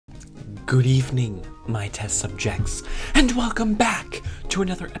Good evening, my test subjects, and welcome back to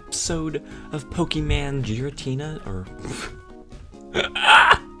another episode of Pokemon Giratina, or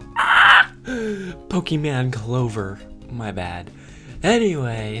Pokemon Clover, my bad.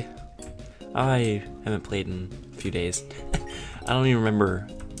 Anyway, I haven't played in a few days. I don't even remember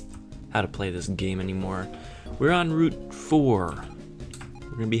how to play this game anymore. We're on Route 4. We're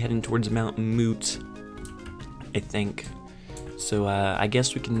gonna be heading towards Mount Moot, I think. So I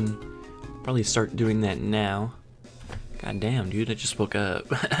guess we can probably start doing that now. God damn, dude, I just woke up.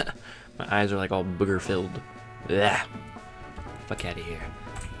 My eyes are like all booger filled. Blah. Fuck out of here.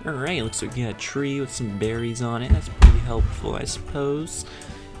 Alright, looks like we got a tree with some berries on it. That's pretty helpful, I suppose.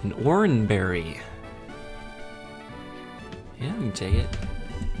 An orange berry. Yeah, I can take it.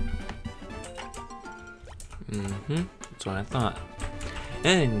 That's what I thought.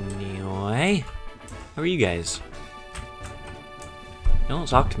 Anyway, how are you guys? You don't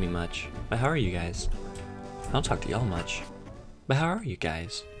talk to me much, but how are you guys? I don't talk to y'all much, but how are you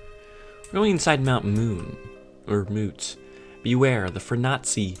guys? We're going inside Mount Moon, or Moot. Beware, the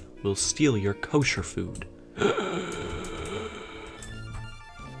Furnazi will steal your kosher food.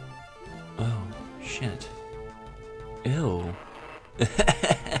 Oh, shit. Ew.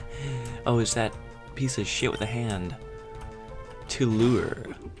 Oh, it's that piece of shit with a hand. To lure.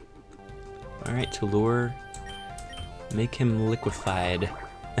 Alright, to lure. Make him liquefied.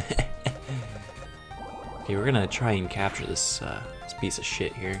 Okay, we're gonna try and capture this this piece of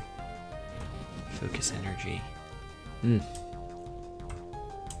shit here. Focus energy. He's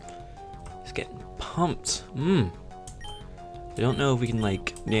getting pumped. I don't know if we can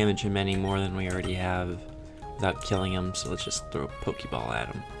like damage him any more than we already have without killing him, so let's just throw a Pokeball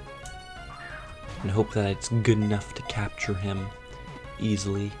at him. And hope that it's good enough to capture him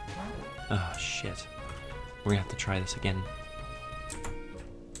easily. Oh shit. We're gonna have to try this again.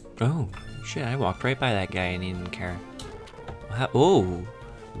 Oh, shit, I walked right by that guy and he didn't care. Oh,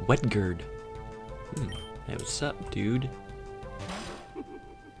 Wedgard. Hey, what's up, dude?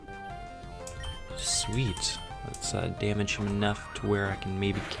 Sweet. Let's damage him enough to where I can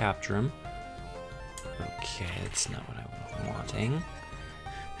maybe capture him. Okay, that's not what I was wanting.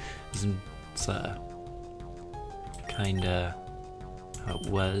 It's kinda how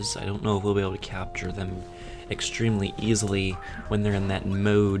it was. I don't know if we'll be able to capture them extremely easily when they're in that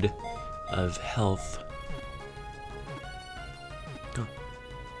mode of health.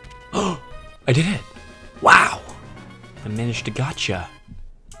 Oh, I did it! Wow! I managed to gotcha.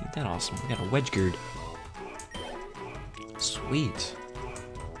 Ain't that awesome? We got a Wedgard. Sweet.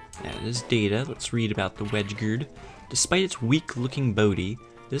 That is data. Let's read about the Wedgard. Despite its weak-looking body,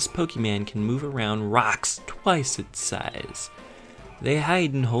 this Pokemon can move around rocks twice its size. They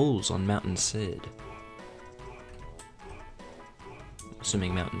hide in holes on mountainside.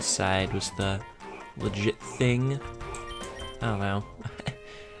 Assuming mountainside was the legit thing. I don't know.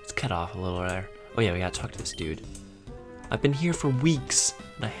 It's cut off a little there. Oh yeah, we gotta talk to this dude. I've been here for weeks,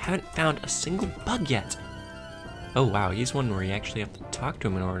 and I haven't found a single bug yet. Oh wow, he's one where you actually have to talk to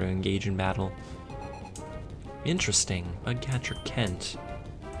him in order to engage in battle. Interesting. Bugcatcher Kent.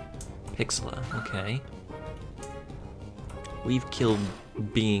 Pixela, okay. We've killed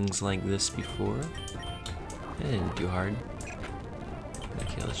beings like this before. That didn't do hard.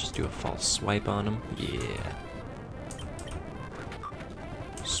 Okay, let's just do a false swipe on him. Yeah.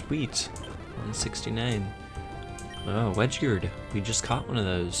 Sweet. 169. Oh, Wedgard. We just caught one of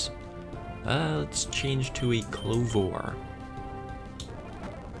those. Let's change to a Clover.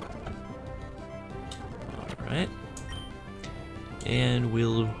 Alright. And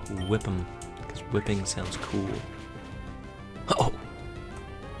we'll whip him, because whipping sounds cool. Oh!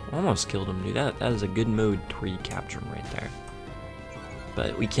 Almost killed him, dude. That is a good mode to where you capture him right there.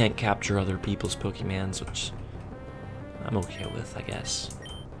 But we can't capture other people's Pokemons, which I'm okay with, I guess.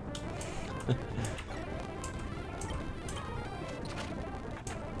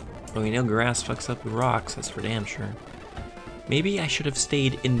 Well, we know grass fucks up the rocks, that's for damn sure. Maybe I should have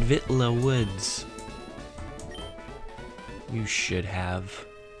stayed in Vitla Woods. You should have,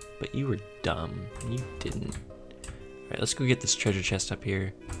 but you were dumb. You didn't. Alright, let's go get this treasure chest up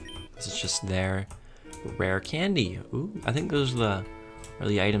here. This is just there. Rare candy. Ooh, I think those are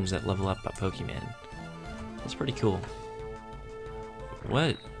the items that level up a Pokemon. That's pretty cool.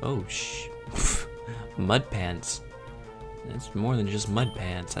 What? Oh, mud pants. That's more than just mud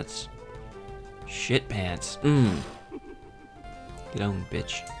pants. That's shit pants. Get on,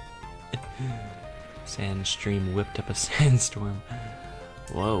 bitch. Sandstream whipped up a sandstorm.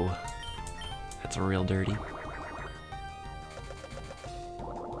 Whoa. That's real dirty.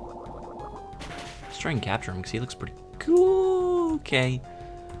 Let's try and capture him because he looks pretty cool. Okay.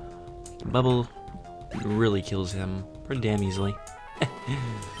 Bubble really kills him pretty damn easily.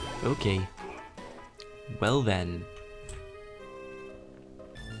 Okay. Well then.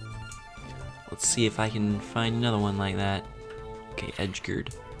 Let's see if I can find another one like that. Okay,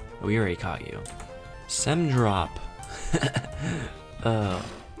 Edgeguard. Oh, we already caught you. Semdrop. Oh.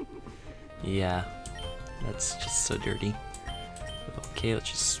 Yeah. That's just so dirty. Okay, let's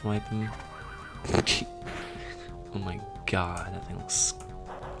just swipe him. Oh my god, that thing looks...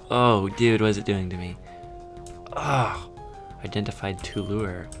 Oh, dude, what is it doing to me? Oh, identified to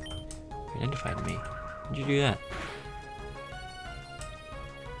lure. Identified me. How'd you do that?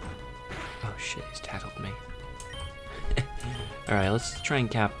 Oh shit, he's tackled me. Alright, let's try and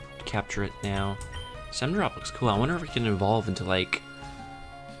capture it now. Semdrop looks cool. I wonder if it can evolve into like...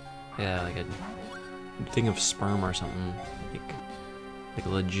 Yeah, like a thing of sperm or something. Like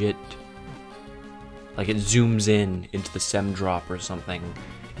legit... Like it zooms in into the Semdrop or something.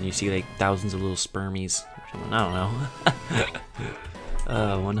 And you see like thousands of little spermies or something. I don't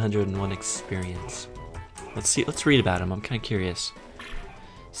know. 101 experience. Let's read about him. I'm kind of curious.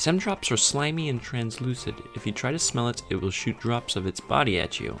 Semdrops are slimy and translucid. If you try to smell it, it will shoot drops of its body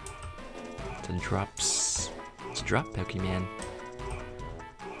at you. It's a drop Pokemon.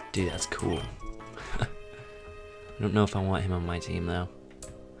 Dude, that's cool. I don't know if I want him on my team though.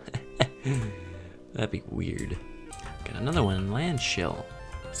 That'd be weird. Got another one, Landshill.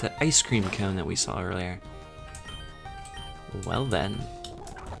 It's that ice cream cone that we saw earlier. Well then.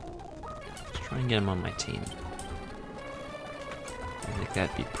 Let's try and get him on my team. I think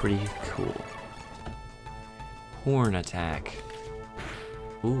that'd be pretty cool. Horn attack.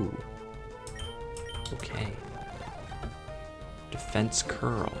 Ooh. Okay. Defense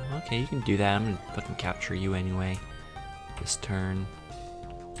curl. Okay, you can do that. I'm gonna fucking capture you anyway. This turn.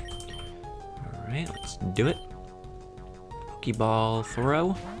 Alright, let's do it. Pokeball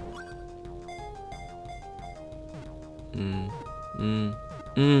throw.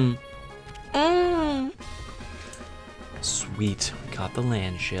 Sweet, we caught the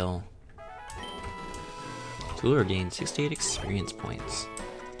Landshill. Clover gained 68 experience points.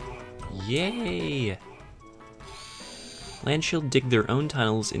 Yay! Landshill dig their own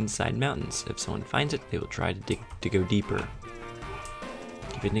tunnels inside mountains. If someone finds it, they will try to go deeper.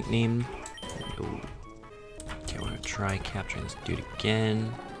 Give it a nickname. No. Okay, I want to try capturing this dude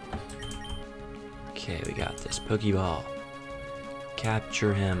again. Okay, we got this. Pokeball.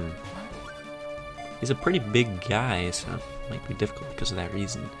 Capture him. He's a pretty big guy, so it might be difficult because of that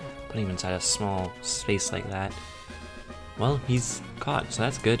reason. Putting him inside a small space like that. Well, he's caught, so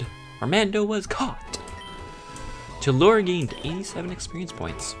that's good. Armando was caught! Chalor gained 87 experience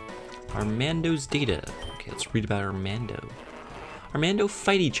points. Armando's data. Okay, let's read about Armando. Armando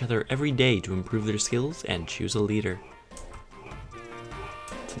fight each other every day to improve their skills and choose a leader.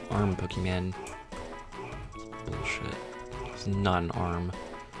 It's an arm Pokemon. Bullshit. It's not an arm.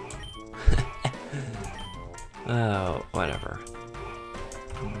 Oh, whatever.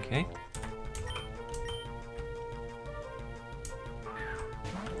 Okay.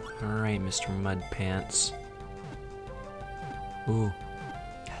 Alright, Mr. Mud Pants. Ooh.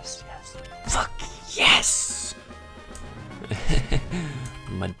 Yes, yes. Fuck yes!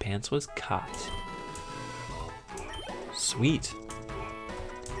 Mud Pants was caught. Sweet.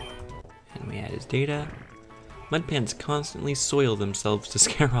 And we had his data. Mud Pants constantly soil themselves to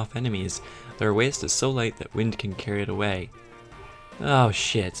scare off enemies. Their waste is so light that wind can carry it away. Oh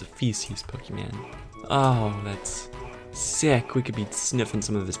shit, it's a feces Pokemon. Oh, that's sick. We could be sniffing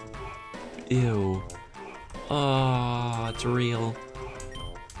some of this. Ew. Oh, it's real.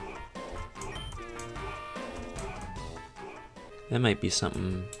 That might be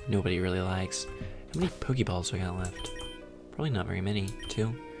something nobody really likes. How many Pokeballs do I got left? Probably not very many.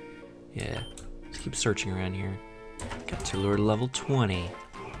 2? Yeah. Let's keep searching around here. Got to lure level 20.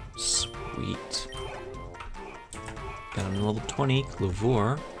 Sweet. Got him to level 20.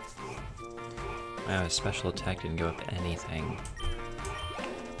 Clover. Oh, his special attack didn't go up anything.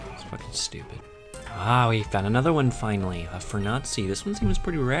 It's fucking stupid. Ah, we found another one finally. A Furnazi. This one seems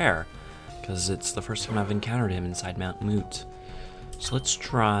pretty rare, because it's the first time I've encountered him inside Mount Moot. So let's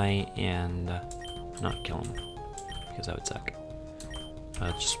try and not kill him, because that would suck.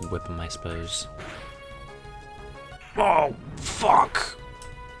 Just whip him, I suppose. Oh, fuck!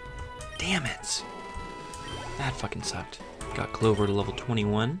 Damn it! That fucking sucked. Got Clover to level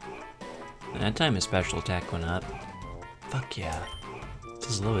 21. And that time his special attack went up. Fuck yeah. It's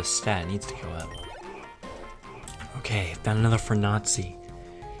his lowest stat, it needs to go up. Okay, found another Furnazi.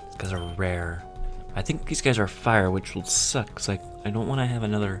 These guys are rare. I think these guys are fire, which will suck, because I don't want to have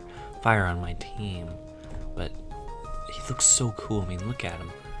another fire on my team. But he looks so cool. I mean, look at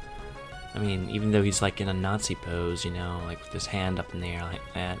him. I mean, even though he's like in a Nazi pose, you know, like with his hand up in the air like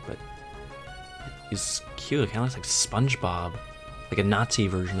that, but he's cute. It kind of looks like SpongeBob. Like a Nazi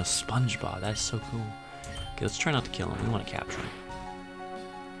version of SpongeBob. That's so cool. Okay, let's try not to kill him. We want to capture him.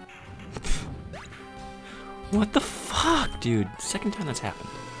 What the fuck, dude? Second time that's happened.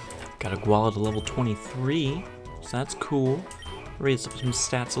 Got a Guala to level 23, so that's cool. Raise up some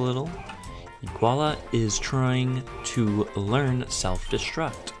stats a little. Guala is trying to learn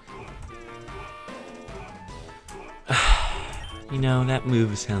self-destruct. You know, that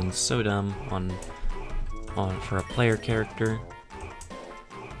move sounds so dumb for a player character.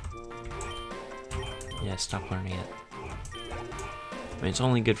 Yeah, stop learning it. I mean, it's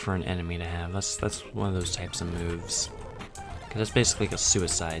only good for an enemy to have. That's one of those types of moves. Because that's basically like a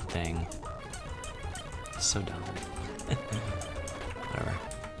suicide thing. It's so dumb. Whatever.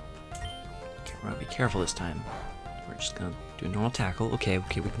 Okay, we're gonna be careful this time. We're just gonna do a normal tackle. Okay, we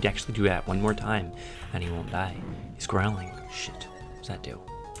can actually do that one more time, and he won't die. He's growling. Shit. What does that do?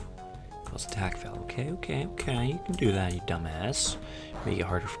 Cause attack fail. Okay, you can do that, you dumbass. Make it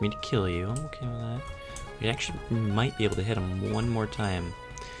harder for me to kill you. I'm okay with that. We actually might be able to hit him one more time,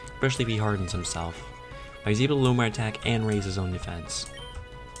 especially if he hardens himself. He's able to lower my attack and raise his own defense.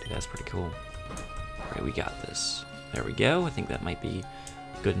 Dude, that's pretty cool. Alright, we got this. There we go. I think that might be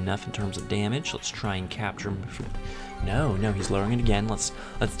good enough in terms of damage. Let's try and capture him. No, he's lowering it again. Let's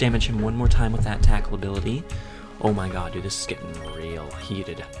damage him one more time with that tackle ability. Oh my god, dude, this is getting real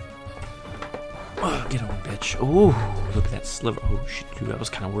heated. Oh, get on, bitch. Oh, look at that sliver. Oh, shit, dude, I was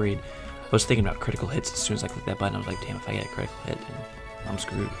kind of worried. I was thinking about critical hits as soon as I clicked that button. I was like, damn, if I get a critical hit, then I'm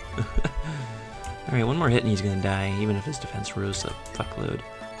screwed. Alright, one more hit and he's gonna die, even if his defense rose a fuckload.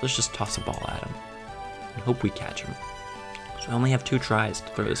 Let's just toss a ball at him and hope we catch him. So I only have 2 tries to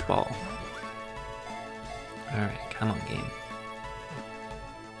throw this ball. Alright, come on, game.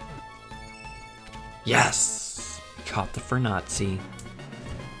 Yes! We caught the Furnazi.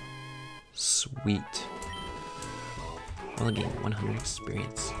 Sweet. Well, again, 100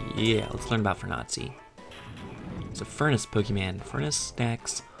 experience. Yeah, let's learn about Furnazi. It's a furnace Pokemon. Furnace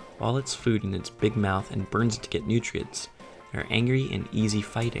snacks all its food in its big mouth and burns it to get nutrients. They're angry and easy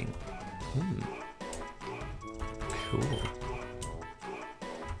fighting. Cool.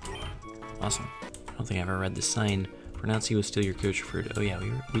 Awesome. I don't think I ever read the sign. Furnazi will steal your Kocha fruit. Oh yeah,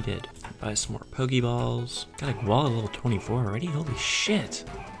 we did. Buy some more Pokeballs. Got a Guala level 24 already? Holy shit.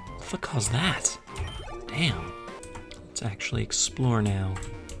 What the fuck caused that? Damn. Let's actually explore now.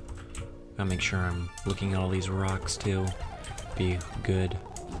 Gotta make sure I'm looking at all these rocks too. Be good.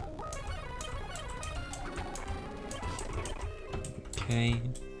 Okay.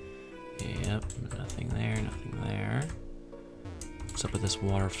 Yep, nothing there, nothing there. What's up with this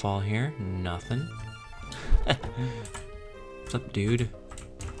waterfall here? Nothing. What's up, dude?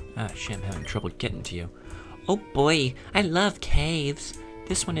 Ah, shit, I'm having trouble getting to you. Oh boy, I love caves.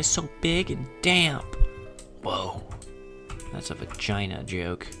 This one is so big and damp. Whoa. That's a vagina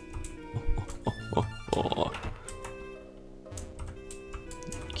joke.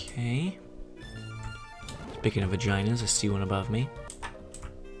 Okay. Speaking of vaginas, I see one above me.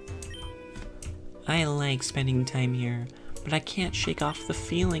 I like spending time here, but I can't shake off the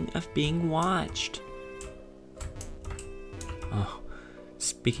feeling of being watched. Oh,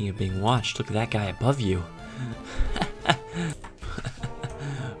 speaking of being watched, look at that guy above you.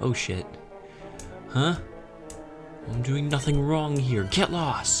 Oh shit. Huh? I'm doing nothing wrong here. Get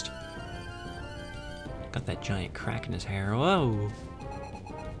lost! Got that giant crack in his hair. Whoa!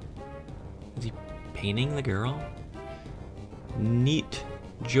 Is he painting the girl? Neat.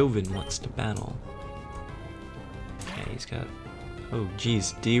 Joven wants to battle. Okay, he's got... Oh,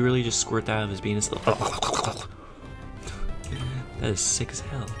 geez. Did he really just squirt that out of his penis? That is sick as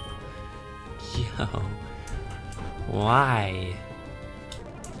hell. Yo. Why?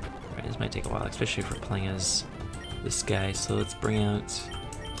 Alright, this might take a while, especially if we're playing as this guy. So let's bring out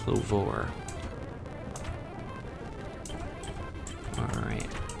Clover. Alright.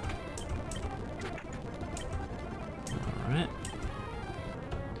 Alright.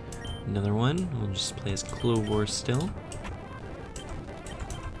 Another one. We'll just play as Clover still.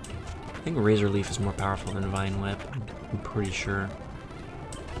 I think Razor Leaf is more powerful than Vine Whip. I'm pretty sure.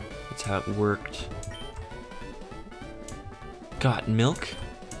 That's how it worked. Got milk?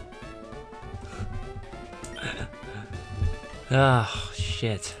 Oh,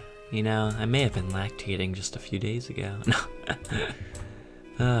 shit. You know, I may have been lactating just a few days ago.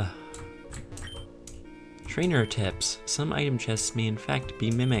 No. Trainer tips. Some item chests may in fact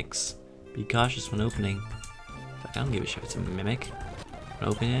be mimics. Be cautious when opening. In fact, I don't give a shit if it's a mimic. I'm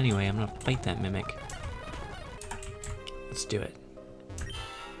gonna open it anyway. I'm gonna fight that mimic. Let's do it.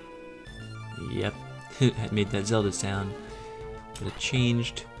 Yep, I made that Zelda sound. But it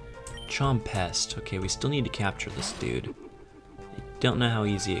changed. Chompest. Okay, we still need to capture this dude. I don't know how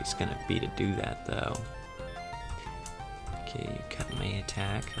easy it's gonna be to do that though. Okay, you cut my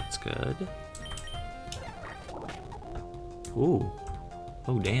attack. That's good. Ooh.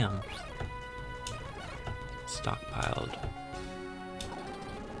 Oh, damn. Stockpiled.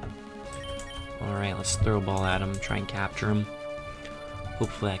 Alright, let's throw a ball at him, try and capture him.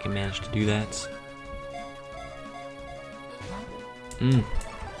 Hopefully I can manage to do that.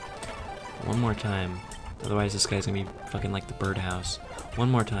 One more time. Otherwise this guy's gonna be fucking like the birdhouse.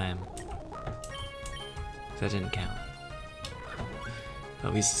 One more time. That didn't count.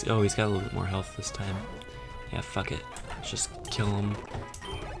 Oh, he's got a little bit more health this time. Yeah, fuck it. Let's just kill him.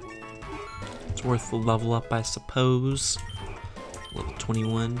 It's worth the level up, I suppose. Level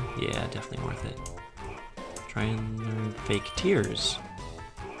 21. Yeah, definitely worth it. Try and learn fake tears.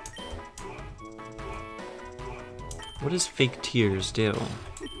 What does fake tears do?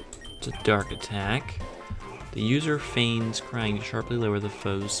 It's a dark attack. The user feigns crying to sharply lower the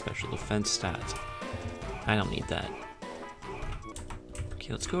foe's special defense stats. I don't need that.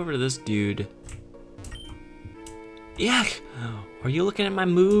 Okay, let's go over to this dude. Yuck! Are you looking at my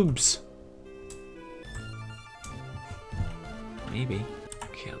moobs? Maybe.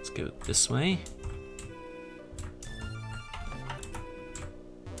 Okay, let's go this way.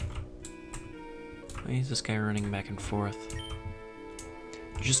 Why is this guy running back and forth?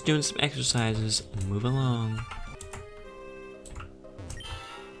 Just doing some exercises. Move along.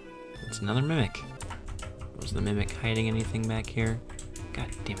 It's another mimic. Was the mimic hiding anything back here? God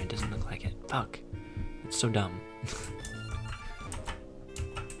damn it, doesn't look like it. Fuck. It's so dumb.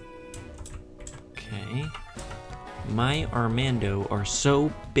 Okay. My Armando are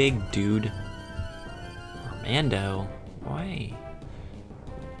so big, dude. Armando? Why?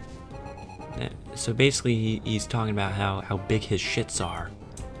 So basically, he's talking about how big his shits are.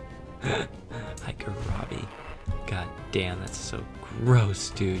 Like a Robbie. God damn, that's so gross,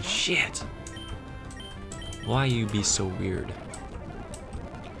 dude. Shit. Why you be so weird?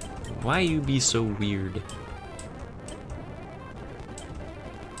 Why you be so weird?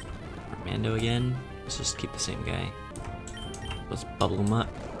 Armando again? Let's just keep the same guy. Let's bubble him up.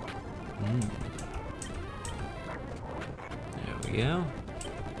 There we go.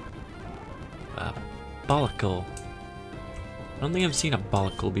 Bollicle. I don't think I've seen a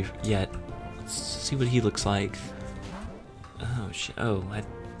Bollicle yet. Let's see what he looks like. Oh shit. Oh, I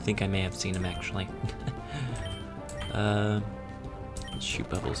think I may have seen him actually. Let's shoot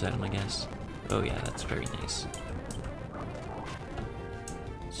bubbles at him, I guess. Oh yeah, that's very nice.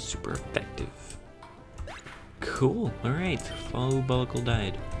 Super effective. Cool. Alright. Follow Bollicle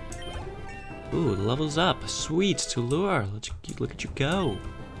died. Ooh, levels up. Sweet. To lure. Look at you go.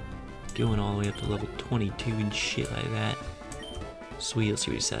 Going all the way up to level 22 and shit like that. Sweet. Let's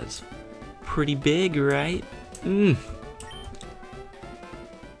see what he says. Pretty big, right?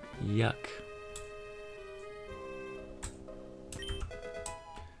 Yuck.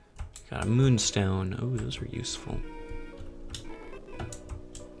 Got a moonstone. Oh, those are useful.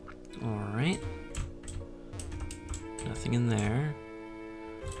 Alright. Nothing in there.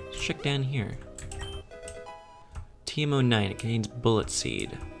 Let's check down here. TMO9, it contains bullet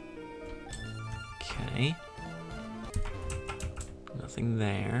seed. Okay. Nothing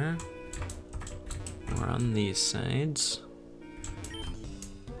there. We're on these sides.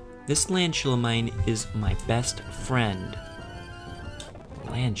 This landchill of mine is my best friend.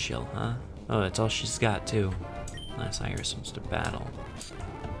 Landchill, huh? Oh, that's all she's got too. Last Iris wants to battle.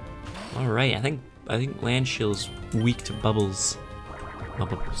 Alright, I think Landshill's weak to bubbles. My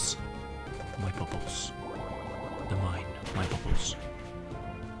bubbles. My bubbles. The mine. My bubbles.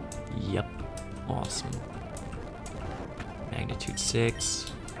 Yep. Awesome. Magnitude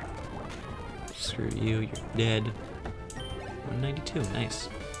 6. Screw you, you're dead. 192, nice.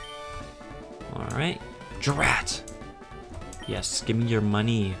 Alright. Drat! Yes, give me your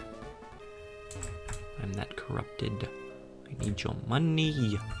money. I'm that corrupted. I need your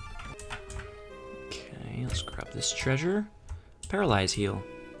money. Okay, let's grab this treasure. Paralyze heal.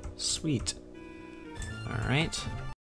 Sweet. Alright.